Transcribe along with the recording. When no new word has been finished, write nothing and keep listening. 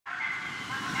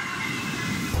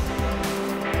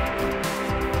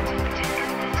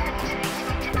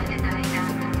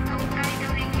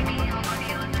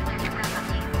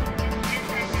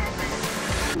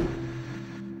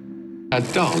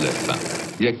J'adore la fin.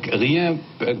 Il n'y a rien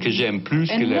que j'aime plus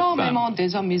que la fin. Énormément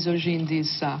des hommes misogynes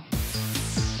disent ça.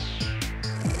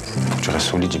 Faut que tu restes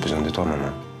solide, j'ai besoin de toi,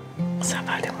 maman. Ça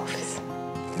va aller, mon fils.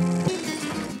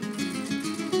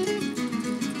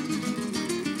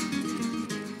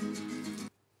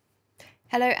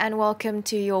 Hello and welcome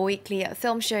to your weekly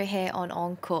film show here on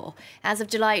Encore. As of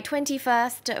July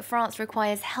 21st, France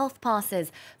requires health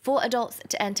passes for adults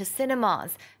to enter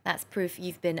cinemas. That's proof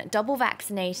you've been double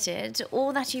vaccinated,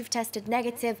 or that you've tested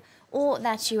negative, or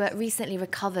that you recently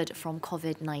recovered from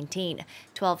COVID-19.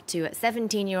 12 to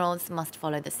 17-year-olds must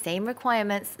follow the same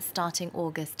requirements starting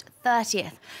August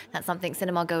 30th. That's something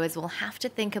cinema goers will have to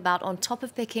think about on top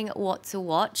of picking what to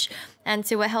watch. And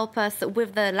to help us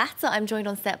with the latter, I'm joined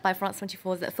on set by France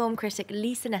 24's film critic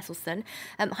Lisa Nesselson.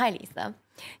 Hi, Lisa.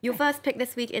 Your first pick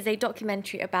this week is a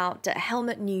documentary about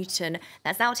Helmut Newton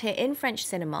that's out here in French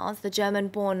cinemas. The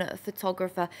German-born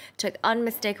photographer took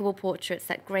unmistakable portraits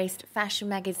that graced fashion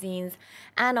magazines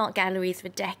and art galleries for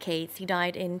decades. He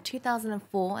died in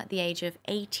 2004 at the age of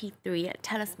 83.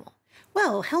 Tell us more.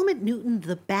 Well, Helmut Newton,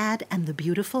 The Bad and the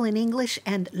Beautiful in English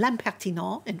and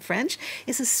L'Impertinent in French,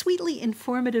 is a sweetly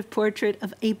informative portrait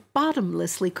of a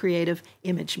bottomlessly creative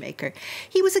image maker.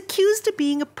 He was accused of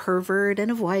being a pervert and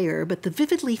a voyeur, but the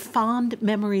vividly fond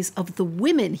memories of the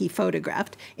women he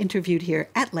photographed, interviewed here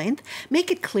at length, make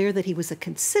it clear that he was a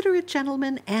considerate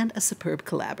gentleman and a superb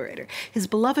collaborator. His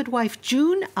beloved wife,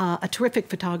 June, a terrific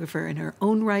photographer in her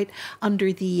own right,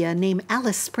 under the name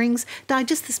Alice Springs, died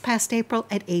just this past April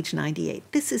at age 98.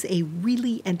 This is a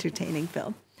really entertaining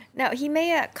film. Now, he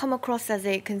may come across as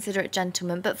a considerate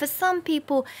gentleman, but for some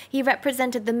people, he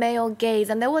represented the male gaze,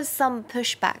 and there was some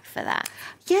pushback for that.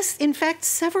 Yes, in fact,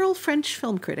 several French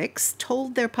film critics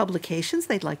told their publications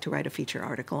they'd like to write a feature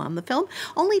article on the film,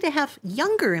 only to have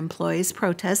younger employees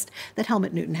protest that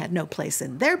Helmut Newton had no place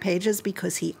in their pages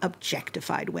because he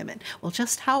objectified women. Well,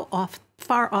 just how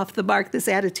far off the mark this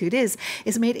attitude is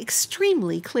made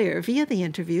extremely clear via the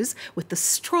interviews with the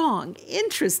strong,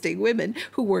 interesting women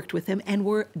who worked with him and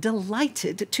were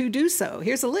delighted to do so.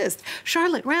 Here's a list: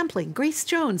 Charlotte Rampling, Grace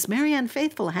Jones, Marianne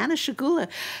Faithfull, Hannah Shigula,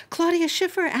 Claudia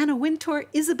Schiffer, Anna Wintour,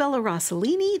 Isabella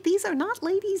Rossellini. These are not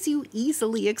ladies you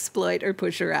easily exploit or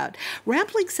push her out.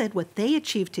 Rampling said what they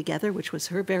achieved together, which was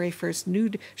her very first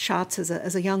nude shots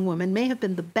as a young woman, may have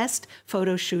been the best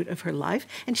photo shoot of her life.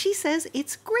 And she says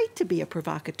it's great to be a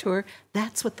provocateur.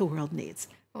 That's what the world needs.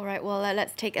 All right, well,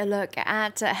 let's take a look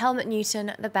at Helmut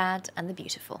Newton, The Bad and the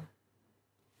Beautiful.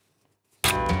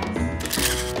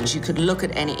 You could look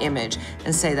at any image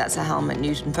and say that's a Helmut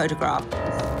Newton photograph.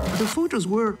 The photos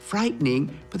were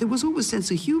frightening, but there was always a sense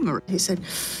of humor. He said,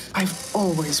 I've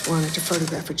always wanted to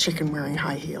photograph a chicken wearing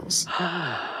high heels.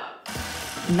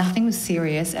 Nothing was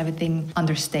serious, everything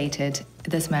understated.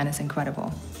 This man is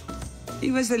incredible. He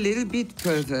was a little bit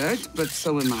pervert, but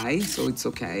so am I, so it's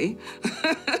okay.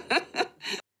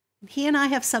 He and I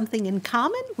have something in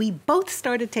common. We both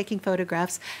started taking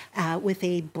photographs with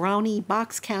a Brownie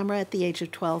box camera at the age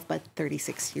of 12, but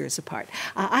 36 years apart.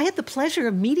 I had the pleasure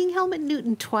of meeting Helmut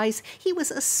Newton twice. He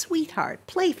was a sweetheart,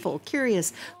 playful,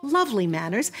 curious, lovely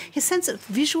manners. His sense of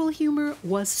visual humor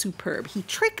was superb. He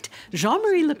tricked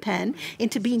Jean-Marie Le Pen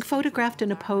into being photographed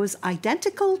in a pose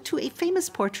identical to a famous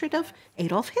portrait of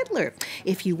Adolf Hitler.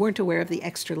 If you weren't aware of the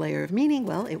extra layer of meaning,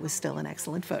 well, it was still an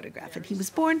excellent photograph. And he was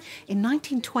born in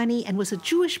 1920 and was a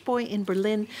Jewish boy in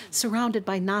Berlin surrounded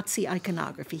by Nazi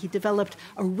iconography. He developed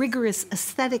a rigorous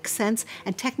aesthetic sense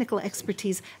and technical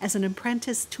expertise as an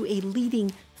apprentice to a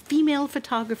leading female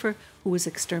photographer who was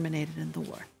exterminated in the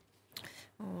war.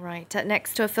 All right,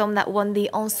 next to a film that won the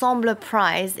Ensemble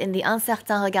Prize in the Un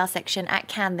Certain Regard section at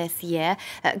Cannes this year,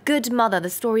 Good Mother, the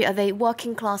story of a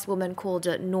working-class woman called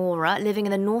Nora living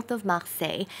in the north of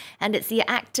Marseille. And it's the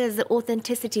actor's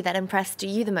authenticity that impressed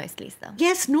you the most, Lisa.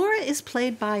 Yes, Nora is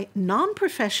played by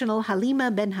non-professional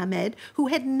Halima Ben Hamed, who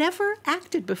had never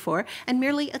acted before and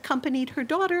merely accompanied her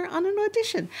daughter on an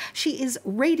audition. She is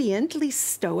radiantly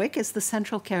stoic as the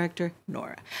central character,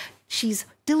 Nora. She's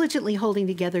diligently holding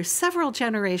together several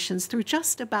generations through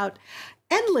just about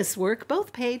endless work,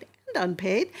 both paid and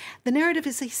unpaid. The narrative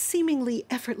is a seemingly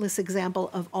effortless example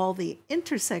of all the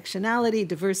intersectionality,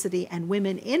 diversity, and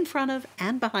women in front of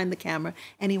and behind the camera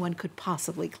anyone could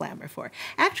possibly clamor for.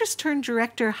 Actress turned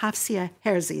director Hafsia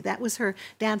Herzi, that was her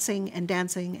dancing and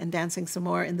dancing and dancing some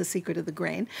more in The Secret of the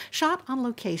Grain, shot on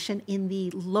location in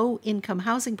the low-income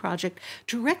housing project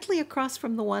directly across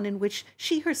from the one in which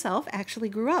she herself actually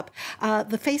grew up.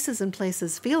 The faces and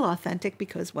places feel authentic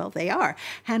because, well, they are.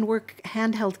 Handwork,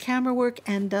 handheld camera work,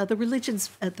 and the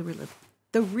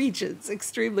The region's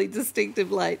extremely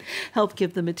distinctive light helped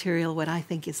give the material what I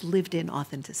think is lived-in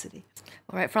authenticity.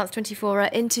 All right, France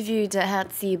 24 interviewed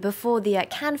Herzi before the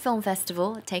Cannes Film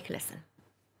Festival. Take a listen.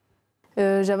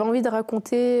 I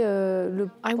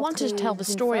wanted to tell the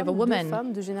story of a woman,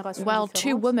 well,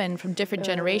 two women from different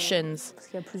generations,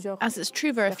 as it's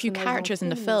true there are a few characters in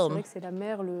the film,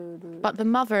 but the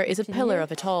mother is a pillar of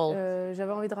it all.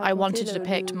 I wanted to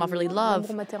depict motherly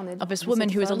love of this woman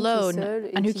who is alone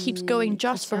and who keeps going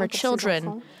just for her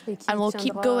children and will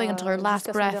keep going until her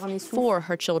last breath for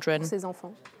her children.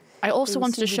 I also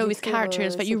wanted to show these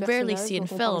characters that you rarely see in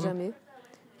film.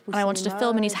 And I wanted to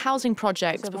film in these housing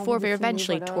projects before they're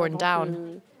eventually torn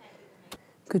down.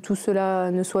 Que tout cela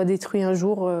ne soit détruit un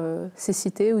jour, ces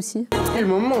cités aussi. Quel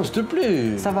moment, s'il te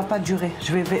plaît! Ça va pas durer.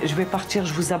 Je vais partir,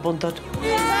 je vous abandonne.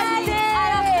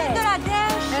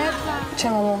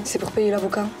 Tiens, maman, c'est pour payer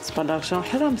l'avocat. C'est pas de l'argent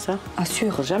haram, ça.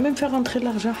 Assure. Faut jamais me faire rentrer de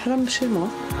l'argent haram chez moi.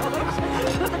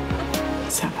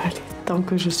 Ça va aller. Tant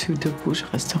que je suis debout, je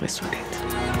resterai solide.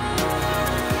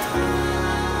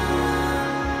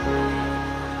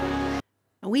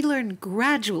 We learn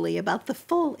gradually about the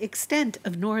full extent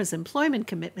of Nora's employment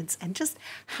commitments and just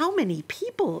how many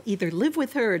people either live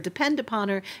with her or depend upon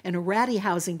her in a ratty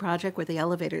housing project where the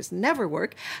elevators never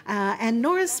work. And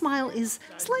Nora's smile is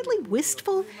slightly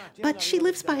wistful, but she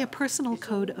lives by a personal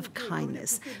code of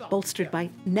kindness, bolstered by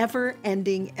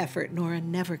never-ending effort. Nora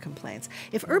never complains.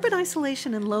 If urban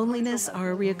isolation and loneliness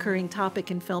are a reoccurring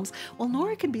topic in films, well,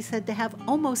 Nora can be said to have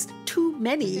almost too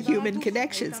many human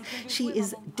connections. She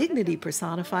is dignity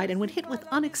personified, and when hit with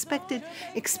unexpected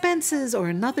expenses or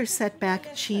another setback,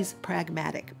 she's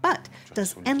pragmatic. But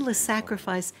does endless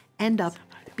sacrifice end up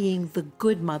being the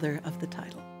good mother of the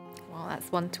title? Well,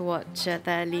 that's one to watch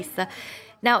there, Lisa.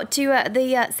 Now, to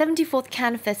the 74th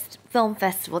Cannes Film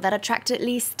Festival that attracted at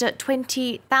least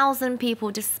 20,000 people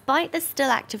despite the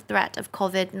still active threat of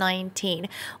COVID-19.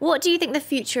 What do you think the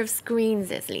future of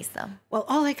screens is, Lisa? Well,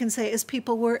 all I can say is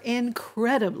people were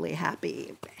incredibly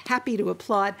happy to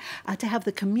applaud, to have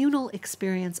the communal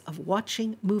experience of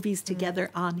watching movies together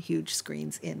on huge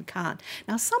screens in Cannes.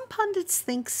 Now, some pundits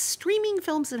think streaming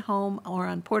films at home or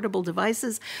on portable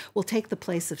devices will take the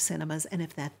place of cinemas, and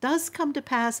if that does come to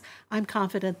pass, I'm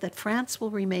confident that France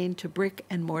will remain to brick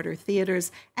and mortar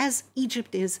theaters as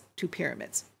Egypt is to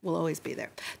pyramids. Will always be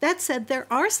there. That said, there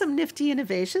are some nifty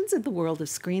innovations in the world of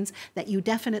screens that you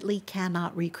definitely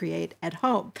cannot recreate at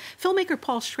home. Filmmaker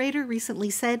Paul Schrader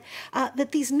recently said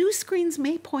that these new screens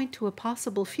may point to a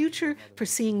possible future for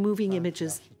seeing moving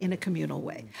images in a communal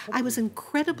way. I was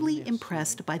incredibly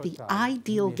impressed by the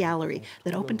Ideal Gallery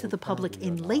that opened to the public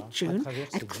in late June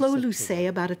at Clos Lucé,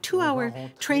 about a 2-hour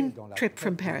train trip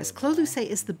from Paris. Clos Lucé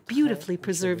is the beautifully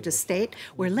preserved estate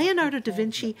where Leonardo da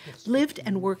Vinci lived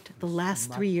and worked the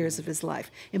last 3 years of his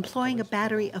life, employing a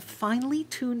battery of finely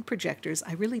tuned projectors.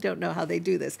 I really don't know how they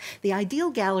do this. The Ideal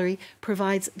Gallery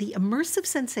provides the immersive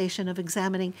sensation of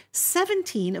examining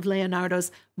 17 of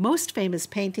Leonardo's most famous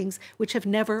paintings, which have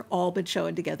never all been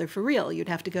shown together for real. You'd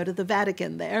have to go to the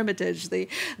Vatican, the Hermitage, the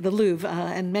Louvre,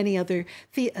 and many other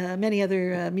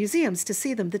museums to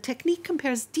see them. The technique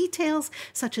compares details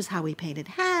such as how he painted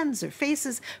hands or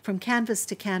faces from canvas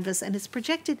to canvas, and is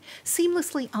projected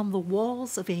seamlessly on the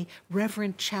walls of a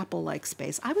reverent chapel-like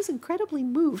space. I was incredibly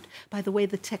moved by the way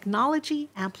the technology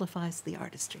amplifies the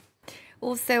artistry.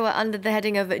 Also, under the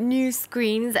heading of new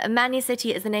screens,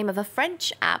 Manicity is the name of a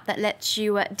French app that lets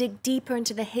you dig deeper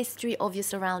into the history of your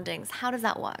surroundings. How does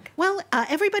that work? Well,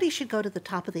 everybody should go to the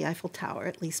top of the Eiffel Tower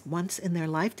at least once in their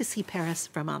life to see Paris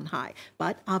from on high.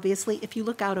 But obviously, if you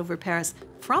look out over Paris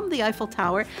from the Eiffel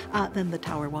Tower, then the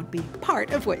tower won't be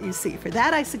part of what you see. For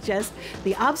that, I suggest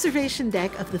the observation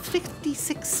deck of the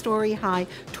 56-story high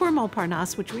Tour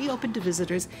Montparnasse, which reopened to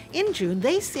visitors in June.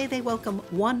 They say they welcome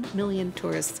 1 million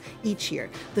tourists each year.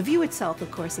 The view itself,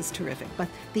 of course, is terrific, but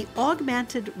the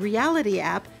augmented reality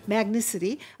app,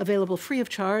 Magnicity, available free of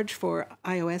charge for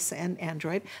iOS and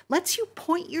Android, lets you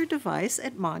point your device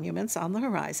at monuments on the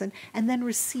horizon and then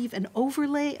receive an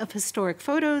overlay of historic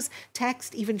photos,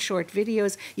 text, even short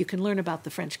videos. You can learn about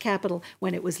the French capital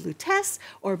when it was Lutece,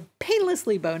 or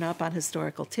painlessly bone up on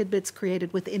historical tidbits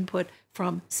created with input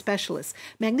from specialists.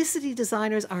 Magnicity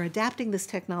designers are adapting this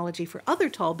technology for other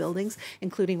tall buildings,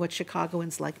 including what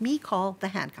Chicagoans like me call the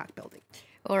Hancock Building.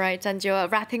 All right, and you're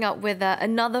wrapping up with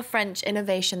another French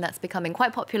innovation that's becoming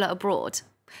quite popular abroad.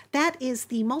 That is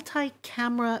the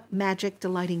multi-camera magic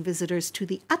delighting visitors to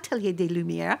the Atelier des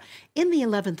Lumières in the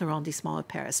 11th arrondissement of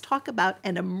Paris. Talk about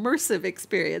an immersive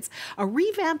experience. A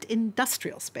revamped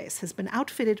industrial space has been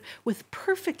outfitted with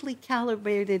perfectly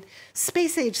calibrated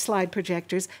space-age slide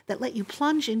projectors that let you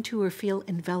plunge into or feel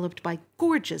enveloped by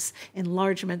gorgeous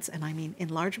enlargements, and I mean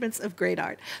enlargements of great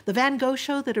art. The Van Gogh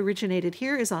show that originated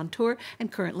here is on tour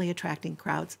and currently attracting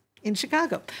crowds in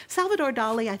Chicago. Salvador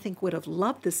Dali, I think, would have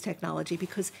loved this technology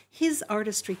because his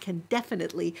artistry can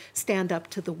definitely stand up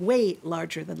to the way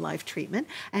larger-than-life treatment.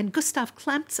 And Gustav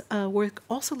Klemt's work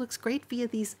also looks great via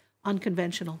these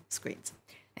unconventional screens.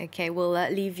 Okay, we'll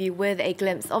leave you with a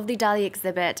glimpse of the Dali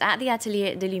exhibit at the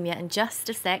Atelier des Lumières in just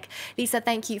a sec. Lisa,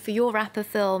 thank you for your wrap of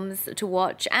films to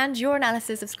watch and your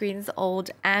analysis of screens old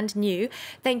and new.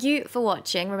 Thank you for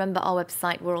watching. Remember our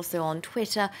website. We're also on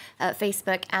Twitter,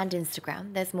 Facebook and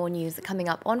Instagram. There's more news coming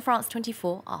up on France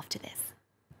 24 after this.